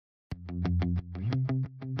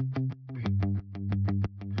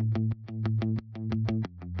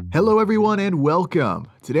Hello everyone and welcome!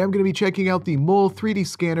 Today I'm going to be checking out the Mole 3D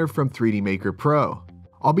scanner from 3DMakerPro.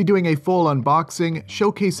 I'll be doing a full unboxing,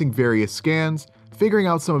 showcasing various scans, figuring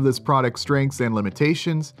out some of this product's strengths and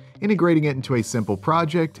limitations, integrating it into a simple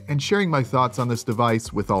project, and sharing my thoughts on this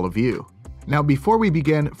device with all of you. Now before we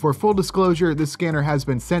begin, for full disclosure, this scanner has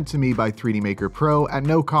been sent to me by 3DMakerPro at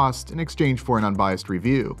no cost in exchange for an unbiased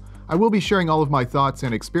review. I will be sharing all of my thoughts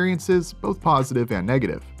and experiences, both positive and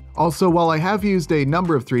negative. Also, while I have used a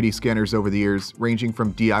number of 3D scanners over the years, ranging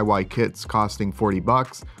from DIY kits costing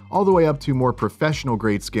 $40 all the way up to more professional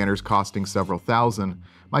grade scanners costing several thousand,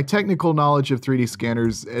 my technical knowledge of 3D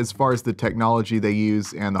scanners as far as the technology they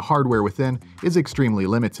use and the hardware within is extremely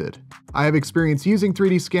limited. I have experience using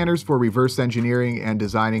 3D scanners for reverse engineering and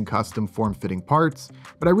designing custom form-fitting parts,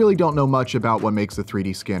 but I really don't know much about what makes a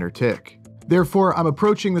 3D scanner tick. Therefore, I'm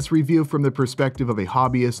approaching this review from the perspective of a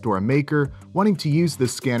hobbyist or a maker wanting to use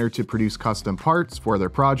this scanner to produce custom parts for their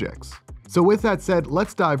projects. So with that said,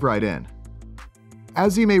 let's dive right in.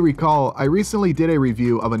 As you may recall, I recently did a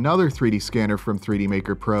review of another 3D scanner from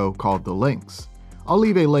 3DMakerPro called the Lynx. I'll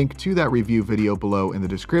leave a link to that review video below in the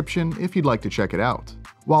description if you'd like to check it out.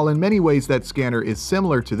 While in many ways that scanner is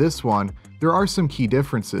similar to this one, there are some key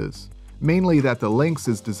differences. Mainly that the Lynx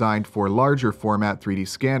is designed for larger format 3D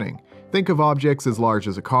scanning. Think of objects as large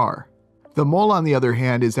as a car. The Mole, on the other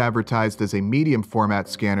hand, is advertised as a medium format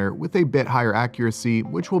scanner with a bit higher accuracy,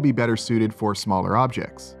 which will be better suited for smaller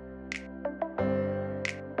objects.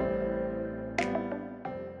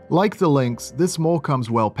 Like the Lynx, this Mole comes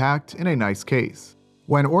well packed in a nice case.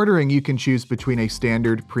 When ordering, you can choose between a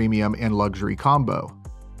standard, premium, and luxury combo.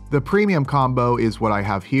 The premium combo is what I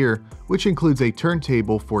have here, which includes a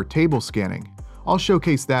turntable for table scanning. I'll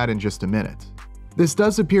showcase that in just a minute. This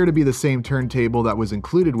does appear to be the same turntable that was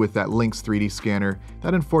included with that Lynx 3D scanner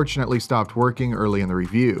that unfortunately stopped working early in the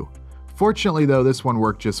review. Fortunately though, this one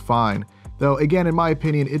worked just fine, though again in my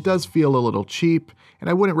opinion it does feel a little cheap and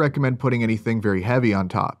I wouldn't recommend putting anything very heavy on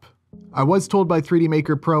top. I was told by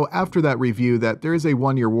 3DMakerPro after that review that there is a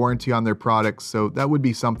 1-year warranty on their products, so that would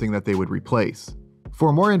be something that they would replace.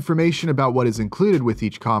 For more information about what is included with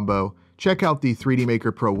each combo, check out the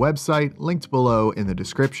 3DMakerPro website linked below in the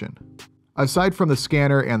description. Aside from the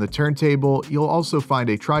scanner and the turntable, you'll also find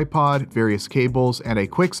a tripod, various cables, and a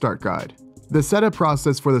quick start guide. The setup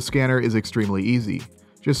process for the scanner is extremely easy.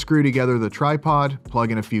 Just screw together the tripod,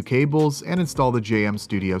 plug in a few cables, and install the JM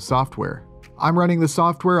Studio software. I'm running the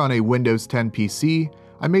software on a Windows 10 PC.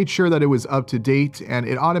 I made sure that it was up to date and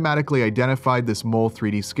it automatically identified this Mole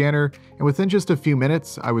 3D scanner, and within just a few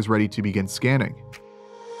minutes, I was ready to begin scanning.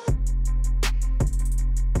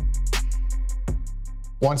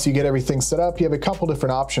 Once you get everything set up, you have a couple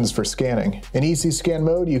different options for scanning. In easy scan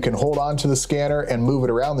mode, you can hold on to the scanner and move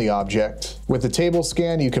it around the object. With the table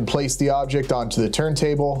scan, you can place the object onto the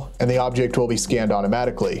turntable and the object will be scanned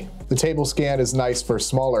automatically. The table scan is nice for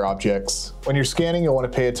smaller objects. When you're scanning, you'll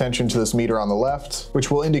want to pay attention to this meter on the left,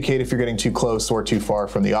 which will indicate if you're getting too close or too far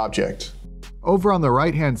from the object. Over on the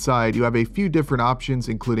right-hand side, you have a few different options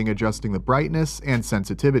including adjusting the brightness and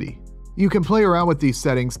sensitivity. You can play around with these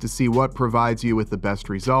settings to see what provides you with the best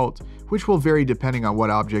result, which will vary depending on what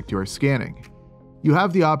object you are scanning. You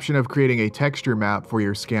have the option of creating a texture map for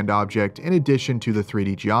your scanned object in addition to the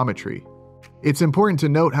 3D geometry. It's important to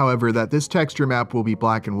note, however, that this texture map will be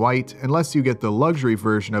black and white unless you get the luxury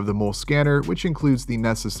version of the Mole scanner, which includes the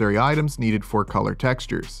necessary items needed for color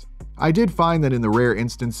textures. I did find that in the rare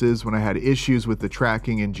instances when I had issues with the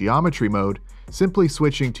tracking in geometry mode, simply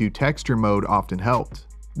switching to texture mode often helped.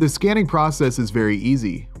 The scanning process is very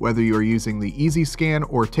easy, whether you are using the easy scan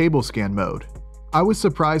or table scan mode. I was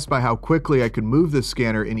surprised by how quickly I could move the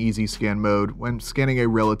scanner in easy scan mode when scanning a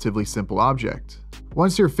relatively simple object.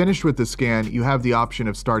 Once you're finished with the scan, you have the option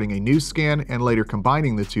of starting a new scan and later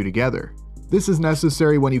combining the two together. This is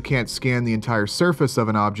necessary when you can't scan the entire surface of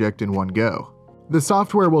an object in one go. The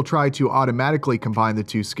software will try to automatically combine the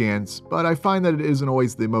two scans, but I find that it isn't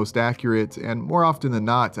always the most accurate, and more often than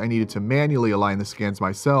not, I needed to manually align the scans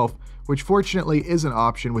myself, which fortunately is an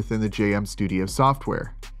option within the JM Studio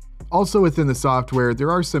software. Also within the software,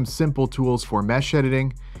 there are some simple tools for mesh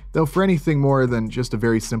editing, though for anything more than just a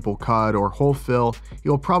very simple cut or hole fill,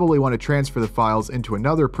 you'll probably want to transfer the files into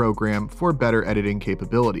another program for better editing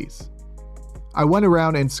capabilities. I went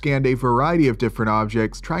around and scanned a variety of different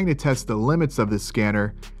objects, trying to test the limits of this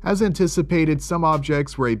scanner. As anticipated, some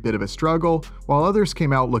objects were a bit of a struggle, while others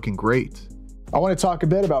came out looking great. I want to talk a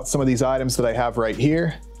bit about some of these items that I have right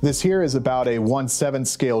here. This here is about a 1/7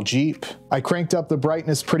 scale Jeep. I cranked up the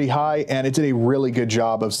brightness pretty high and it did a really good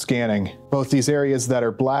job of scanning. Both these areas that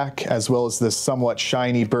are black as well as this somewhat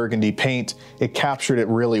shiny burgundy paint, it captured it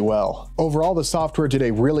really well. Overall, the software did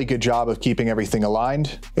a really good job of keeping everything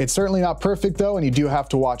aligned. It's certainly not perfect though, and you do have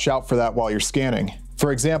to watch out for that while you're scanning.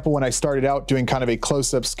 For example, when I started out doing kind of a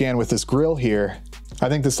close-up scan with this grill here, I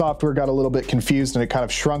think the software got a little bit confused and it kind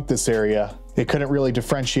of shrunk this area. It couldn't really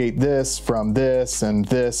differentiate this from this and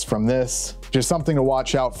this from this. Just something to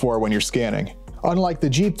watch out for when you're scanning. Unlike the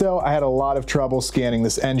Jeep though, I had a lot of trouble scanning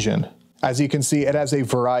this engine. As you can see, it has a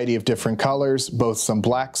variety of different colors, both some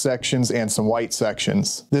black sections and some white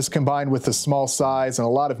sections. This combined with the small size and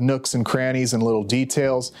a lot of nooks and crannies and little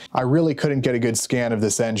details, I really couldn't get a good scan of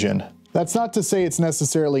this engine. That's not to say it's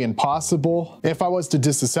necessarily impossible. If I was to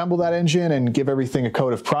disassemble that engine and give everything a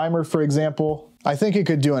coat of primer, for example, I think it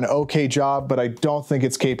could do an okay job, but I don't think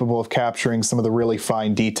it's capable of capturing some of the really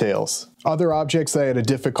fine details. Other objects that I had a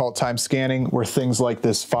difficult time scanning were things like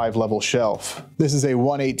this 5-level shelf. This is a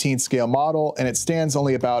 1/18 scale model and it stands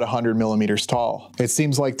only about 100 millimeters tall. It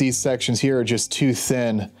seems like these sections here are just too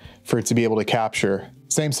thin for it to be able to capture.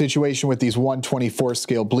 Same situation with these 1/24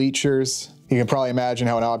 scale bleachers. You can probably imagine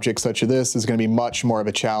how an object such as this is going to be much more of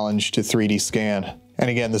a challenge to 3D scan. And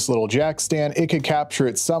again, this little jack stand, it could capture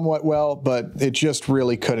it somewhat well, but it just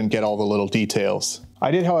really couldn't get all the little details.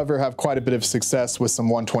 I did, however, have quite a bit of success with some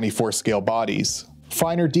 1/24 scale bodies.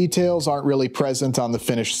 Finer details aren't really present on the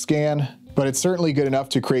finished scan, but it's certainly good enough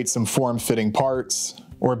to create some form-fitting parts,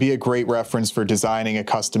 or be a great reference for designing a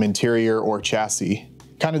custom interior or chassis.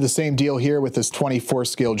 Kind of the same deal here with this 24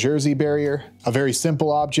 scale jersey barrier. A very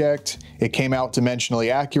simple object. It came out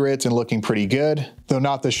dimensionally accurate and looking pretty good, though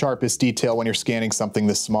not the sharpest detail when you're scanning something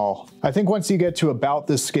this small. I think once you get to about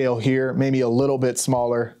this scale here, maybe a little bit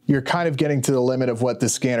smaller, you're kind of getting to the limit of what the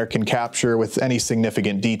scanner can capture with any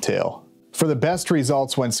significant detail. For the best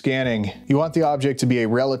results when scanning, you want the object to be a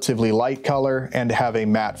relatively light color and have a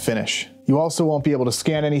matte finish. You also won't be able to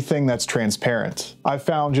scan anything that's transparent. I've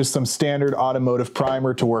found just some standard automotive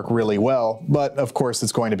primer to work really well, but of course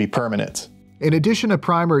it's going to be permanent. In addition to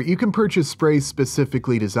primer, you can purchase sprays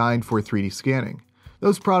specifically designed for 3D scanning.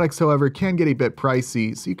 Those products, however, can get a bit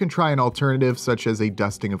pricey, so you can try an alternative such as a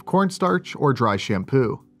dusting of cornstarch or dry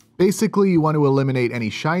shampoo. Basically, you want to eliminate any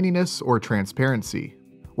shininess or transparency.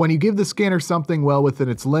 When you give the scanner something well within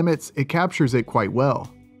its limits, it captures it quite well.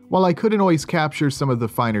 While I couldn't always capture some of the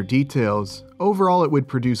finer details, overall it would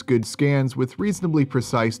produce good scans with reasonably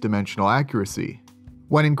precise dimensional accuracy.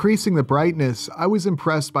 When increasing the brightness, I was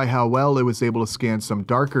impressed by how well it was able to scan some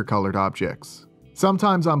darker colored objects.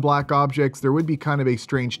 Sometimes on black objects there would be kind of a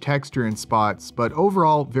strange texture in spots, but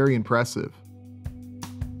overall very impressive.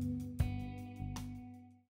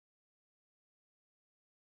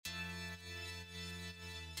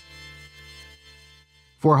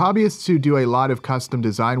 For hobbyists who do a lot of custom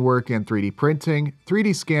design work and 3D printing,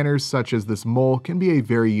 3D scanners such as this mole can be a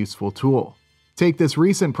very useful tool. Take this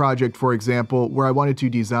recent project for example, where I wanted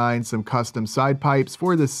to design some custom side pipes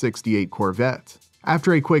for this '68 Corvette.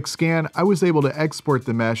 After a quick scan, I was able to export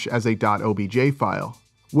the mesh as a .obj file.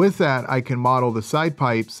 With that, I can model the side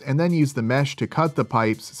pipes and then use the mesh to cut the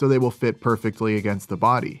pipes so they will fit perfectly against the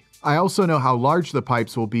body. I also know how large the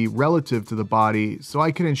pipes will be relative to the body, so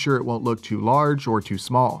I can ensure it won't look too large or too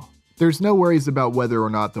small. There's no worries about whether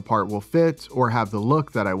or not the part will fit or have the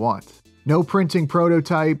look that I want. No printing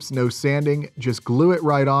prototypes, no sanding, just glue it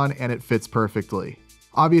right on and it fits perfectly.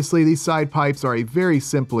 Obviously, these side pipes are a very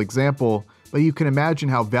simple example, but you can imagine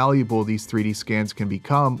how valuable these 3D scans can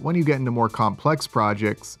become when you get into more complex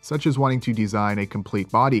projects, such as wanting to design a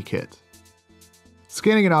complete body kit.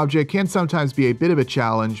 Scanning an object can sometimes be a bit of a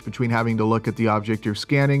challenge between having to look at the object you're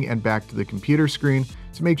scanning and back to the computer screen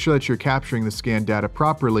to make sure that you're capturing the scanned data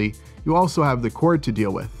properly. You also have the cord to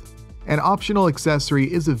deal with. An optional accessory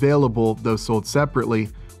is available, though sold separately,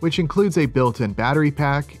 which includes a built-in battery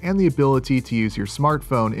pack and the ability to use your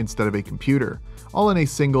smartphone instead of a computer, all in a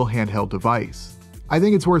single handheld device. I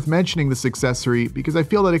think it's worth mentioning this accessory because I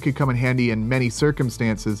feel that it could come in handy in many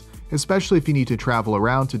circumstances, especially if you need to travel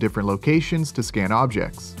around to different locations to scan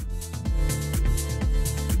objects.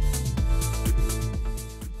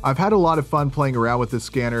 I've had a lot of fun playing around with this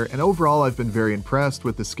scanner, and overall I've been very impressed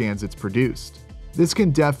with the scans it's produced. This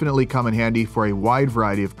can definitely come in handy for a wide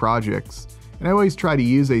variety of projects, and I always try to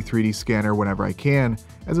use a 3D scanner whenever I can,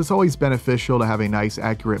 as it's always beneficial to have a nice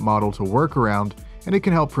accurate model to work around, and it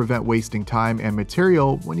can help prevent wasting time and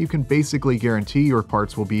material when you can basically guarantee your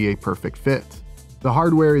parts will be a perfect fit. The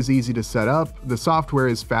hardware is easy to set up, the software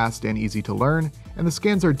is fast and easy to learn, and the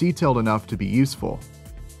scans are detailed enough to be useful.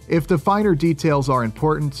 If the finer details are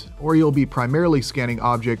important, or you'll be primarily scanning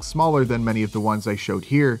objects smaller than many of the ones I showed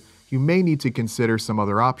here, you may need to consider some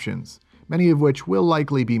other options, many of which will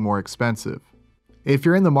likely be more expensive. If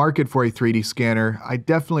you're in the market for a 3D scanner, I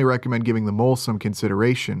definitely recommend giving the mole some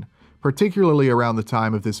consideration, particularly around the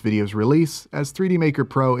time of this video's release, as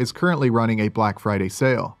 3DMakerPro is currently running a Black Friday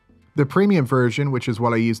sale. The premium version, which is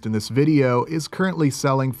what I used in this video, is currently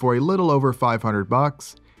selling for a little over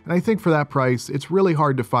 $500, and I think for that price, it's really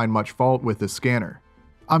hard to find much fault with this scanner.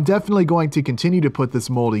 I'm definitely going to continue to put this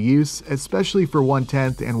mole to use, especially for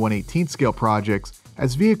 1/10 and 1/18 scale projects,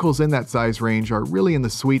 as vehicles in that size range are really in the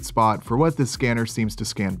sweet spot for what this scanner seems to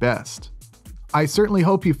scan best. I certainly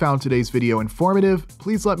hope you found today's video informative.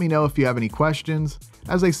 Please let me know if you have any questions.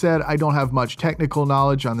 As I said, I don't have much technical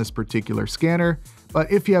knowledge on this particular scanner,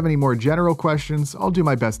 but if you have any more general questions, I'll do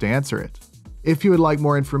my best to answer it. If you would like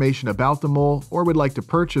more information about the mole or would like to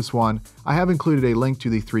purchase one, I have included a link to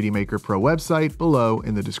the 3DMakerPro website below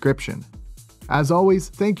in the description. As always,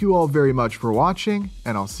 thank you all very much for watching,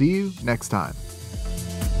 and I'll see you next time.